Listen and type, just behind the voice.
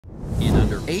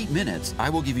under 8 minutes, I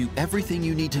will give you everything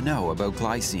you need to know about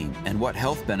glycine and what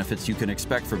health benefits you can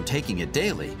expect from taking it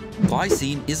daily.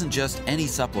 Glycine isn't just any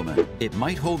supplement. It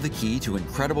might hold the key to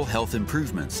incredible health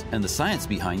improvements, and the science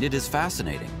behind it is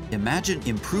fascinating. Imagine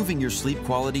improving your sleep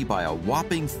quality by a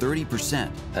whopping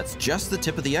 30%. That's just the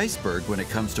tip of the iceberg when it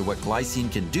comes to what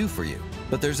glycine can do for you.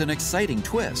 But there's an exciting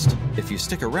twist. If you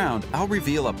stick around, I'll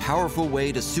reveal a powerful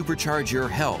way to supercharge your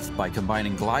health by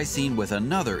combining glycine with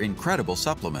another incredible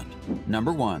supplement.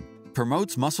 Number 1.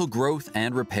 Promotes muscle growth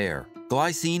and repair.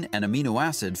 Glycine, an amino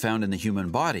acid found in the human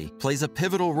body, plays a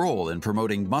pivotal role in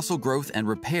promoting muscle growth and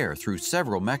repair through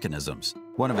several mechanisms.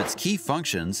 One of its key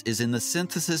functions is in the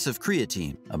synthesis of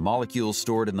creatine, a molecule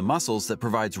stored in the muscles that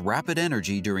provides rapid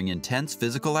energy during intense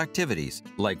physical activities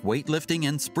like weightlifting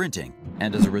and sprinting.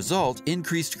 And as a result,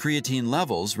 increased creatine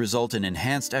levels result in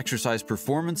enhanced exercise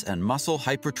performance and muscle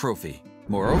hypertrophy.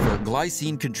 Moreover,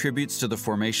 glycine contributes to the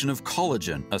formation of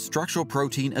collagen, a structural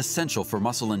protein essential for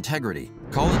muscle integrity.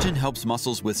 Collagen helps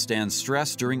muscles withstand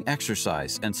stress during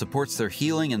exercise and supports their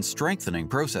healing and strengthening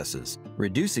processes,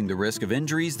 reducing the risk of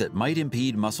injuries that might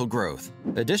impede muscle growth.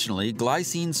 Additionally,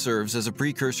 glycine serves as a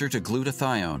precursor to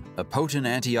glutathione, a potent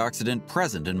antioxidant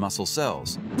present in muscle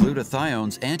cells.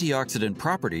 Glutathione's antioxidant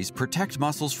properties protect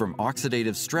muscles from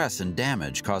oxidative stress and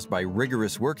damage caused by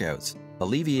rigorous workouts,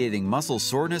 alleviating muscle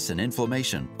soreness and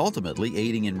inflammation, ultimately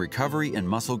aiding in recovery and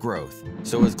muscle growth.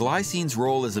 So as glycine's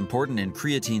role is important in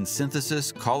creatine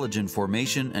synthesis, collagen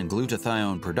formation, and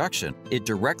glutathione production, it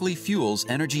directly fuels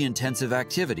energy-intensive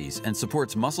activities and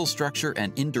supports muscle structure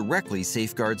and indirectly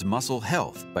safeguards muscle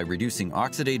health by reducing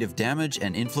oxidative damage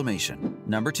and inflammation.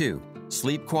 Number 2.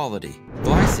 Sleep quality.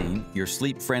 Glycine, your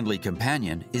sleep-friendly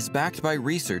companion, is backed by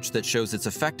research that shows its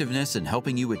effectiveness in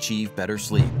helping you achieve better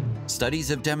sleep. Studies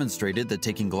have demonstrated that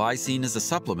taking glycine as a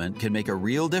supplement can make a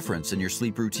real difference in your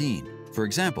sleep routine. For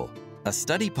example, a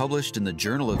study published in the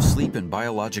Journal of Sleep and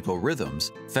Biological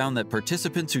Rhythms found that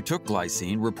participants who took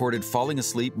glycine reported falling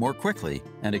asleep more quickly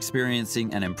and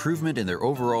experiencing an improvement in their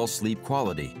overall sleep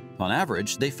quality. On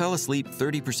average, they fell asleep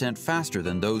 30% faster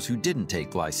than those who didn't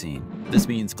take glycine. This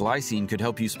means glycine could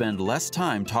help you spend less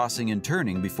time tossing and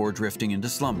turning before drifting into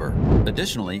slumber.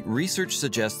 Additionally, research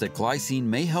suggests that glycine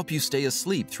may help you stay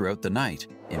asleep throughout the night.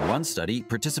 In one study,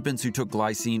 participants who took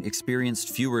glycine experienced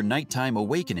fewer nighttime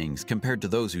awakenings compared to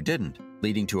those who didn't,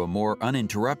 leading to a more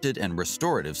uninterrupted and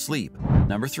restorative sleep.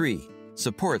 Number 3.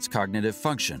 Supports cognitive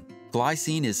function.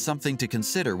 Glycine is something to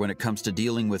consider when it comes to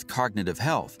dealing with cognitive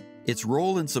health. Its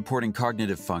role in supporting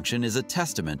cognitive function is a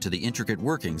testament to the intricate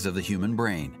workings of the human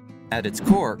brain. At its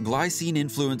core, glycine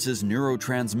influences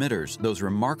neurotransmitters, those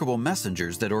remarkable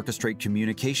messengers that orchestrate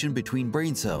communication between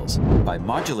brain cells. By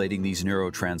modulating these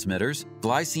neurotransmitters,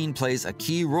 glycine plays a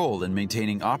key role in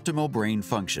maintaining optimal brain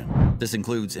function. This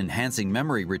includes enhancing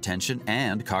memory retention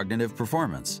and cognitive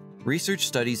performance. Research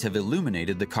studies have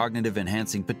illuminated the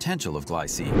cognitive-enhancing potential of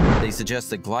glycine. They suggest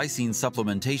that glycine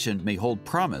supplementation may hold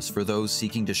promise for those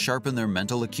seeking to sharpen their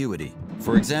mental acuity.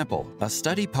 For example, a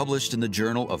study published in the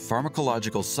Journal of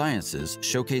Pharmacological Sciences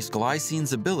showcased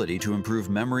glycine's ability to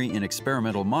improve memory in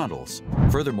experimental models.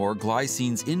 Furthermore,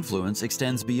 glycine's influence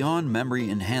extends beyond memory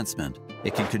enhancement.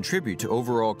 It can contribute to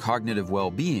overall cognitive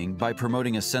well-being by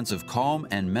promoting a sense of calm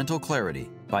and mental clarity.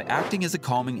 By acting as a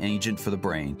calming agent for the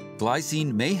brain,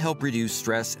 glycine may help reduce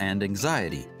stress and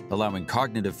anxiety, allowing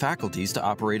cognitive faculties to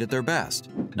operate at their best.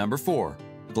 Number 4.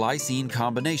 Glycine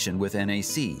combination with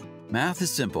NAC. Math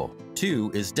is simple.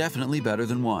 2 is definitely better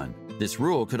than 1. This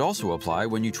rule could also apply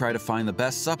when you try to find the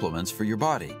best supplements for your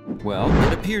body. Well,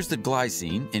 it appears that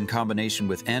glycine, in combination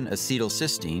with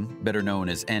N-acetylcysteine, better known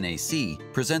as NAC,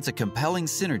 presents a compelling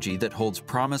synergy that holds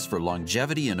promise for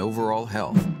longevity and overall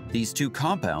health. These two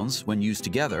compounds, when used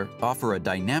together, offer a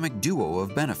dynamic duo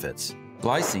of benefits.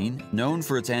 Glycine, known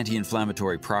for its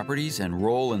anti-inflammatory properties and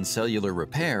role in cellular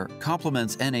repair,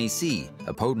 complements NAC,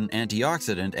 a potent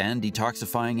antioxidant and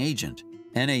detoxifying agent.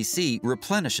 NAC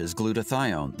replenishes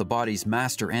glutathione, the body's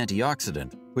master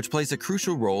antioxidant, which plays a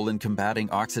crucial role in combating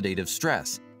oxidative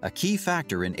stress, a key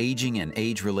factor in aging and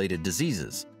age-related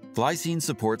diseases. Glycine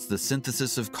supports the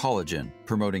synthesis of collagen,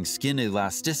 promoting skin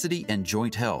elasticity and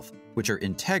joint health, which are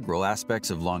integral aspects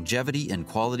of longevity and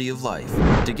quality of life.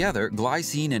 Together,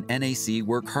 glycine and NAC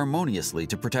work harmoniously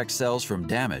to protect cells from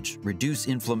damage, reduce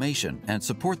inflammation, and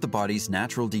support the body's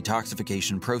natural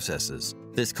detoxification processes.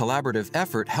 This collaborative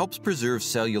effort helps preserve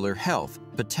cellular health,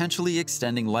 potentially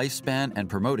extending lifespan and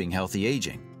promoting healthy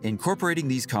aging. Incorporating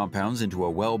these compounds into a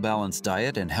well-balanced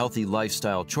diet and healthy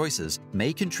lifestyle choices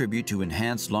may contribute to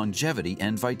enhanced longevity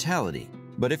and vitality.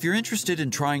 But if you're interested in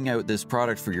trying out this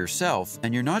product for yourself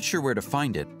and you're not sure where to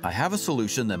find it, I have a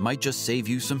solution that might just save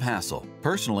you some hassle.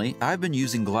 Personally, I've been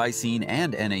using Glycine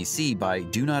and NAC by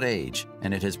Do Not Age,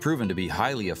 and it has proven to be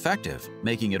highly effective,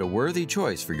 making it a worthy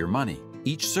choice for your money.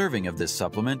 Each serving of this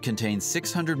supplement contains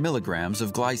 600 milligrams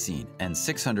of glycine and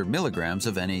 600 milligrams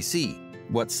of NAC.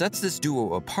 What sets this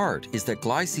duo apart is that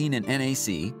glycine and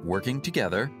NAC, working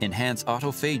together, enhance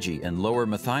autophagy and lower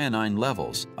methionine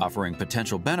levels, offering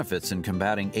potential benefits in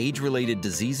combating age-related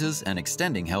diseases and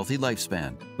extending healthy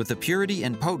lifespan. With the purity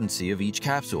and potency of each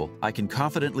capsule, I can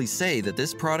confidently say that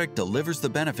this product delivers the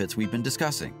benefits we've been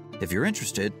discussing. If you're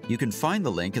interested, you can find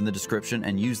the link in the description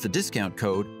and use the discount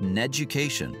code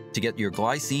NEDUCATION to get your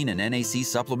glycine and NAC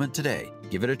supplement today.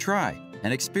 Give it a try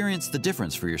and experience the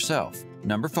difference for yourself.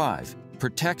 Number 5.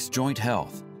 Protects joint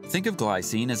health. Think of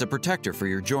glycine as a protector for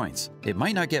your joints. It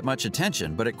might not get much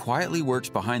attention, but it quietly works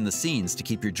behind the scenes to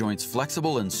keep your joints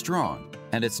flexible and strong.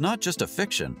 And it's not just a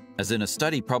fiction. As in a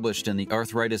study published in the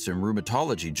Arthritis and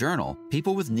Rheumatology Journal,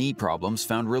 people with knee problems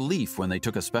found relief when they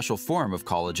took a special form of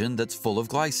collagen that's full of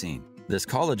glycine. This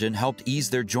collagen helped ease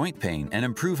their joint pain and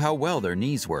improve how well their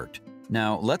knees worked.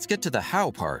 Now, let's get to the how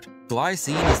part.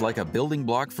 Glycine is like a building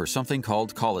block for something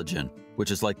called collagen, which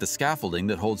is like the scaffolding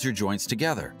that holds your joints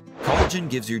together. Collagen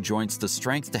gives your joints the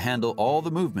strength to handle all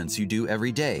the movements you do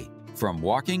every day, from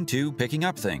walking to picking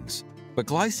up things. But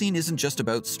glycine isn't just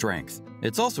about strength.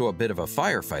 It's also a bit of a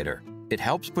firefighter. It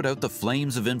helps put out the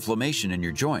flames of inflammation in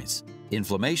your joints.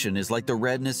 Inflammation is like the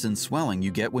redness and swelling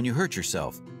you get when you hurt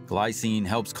yourself. Glycine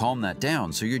helps calm that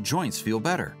down so your joints feel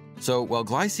better. So while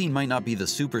glycine might not be the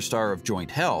superstar of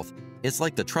joint health, it's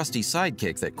like the trusty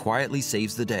sidekick that quietly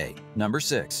saves the day. Number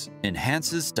 6.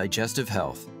 Enhances digestive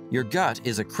health. Your gut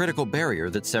is a critical barrier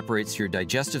that separates your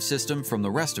digestive system from the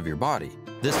rest of your body.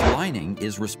 This lining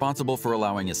is responsible for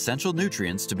allowing essential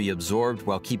nutrients to be absorbed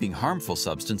while keeping harmful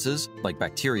substances, like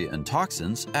bacteria and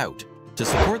toxins, out. To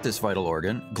support this vital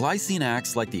organ, glycine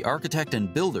acts like the architect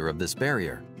and builder of this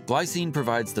barrier. Glycine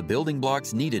provides the building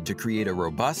blocks needed to create a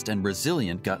robust and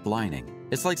resilient gut lining.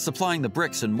 It's like supplying the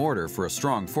bricks and mortar for a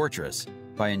strong fortress.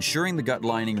 By ensuring the gut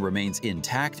lining remains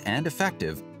intact and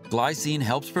effective, glycine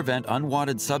helps prevent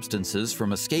unwanted substances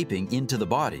from escaping into the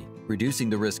body, reducing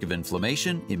the risk of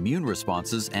inflammation, immune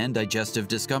responses, and digestive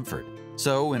discomfort.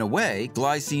 So, in a way,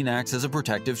 glycine acts as a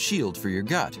protective shield for your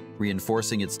gut,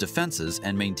 reinforcing its defenses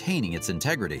and maintaining its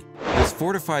integrity. This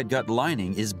fortified gut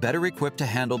lining is better equipped to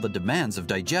handle the demands of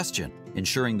digestion,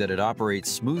 ensuring that it operates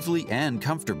smoothly and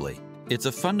comfortably. It's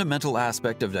a fundamental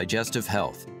aspect of digestive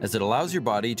health, as it allows your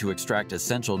body to extract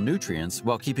essential nutrients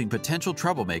while keeping potential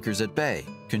troublemakers at bay,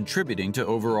 contributing to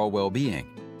overall well-being.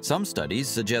 Some studies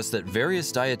suggest that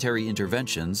various dietary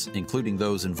interventions, including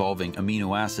those involving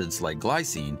amino acids like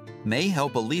glycine, may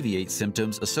help alleviate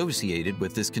symptoms associated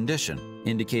with this condition,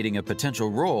 indicating a potential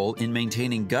role in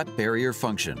maintaining gut barrier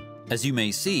function. As you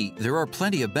may see, there are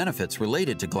plenty of benefits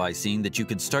related to glycine that you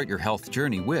could start your health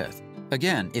journey with.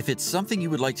 Again, if it's something you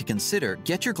would like to consider,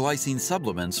 get your glycine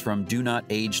supplements from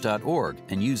donotage.org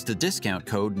and use the discount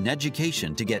code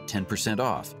NEDUCATION to get 10%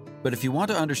 off. But if you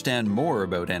want to understand more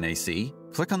about NAC,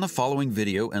 click on the following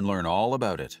video and learn all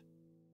about it.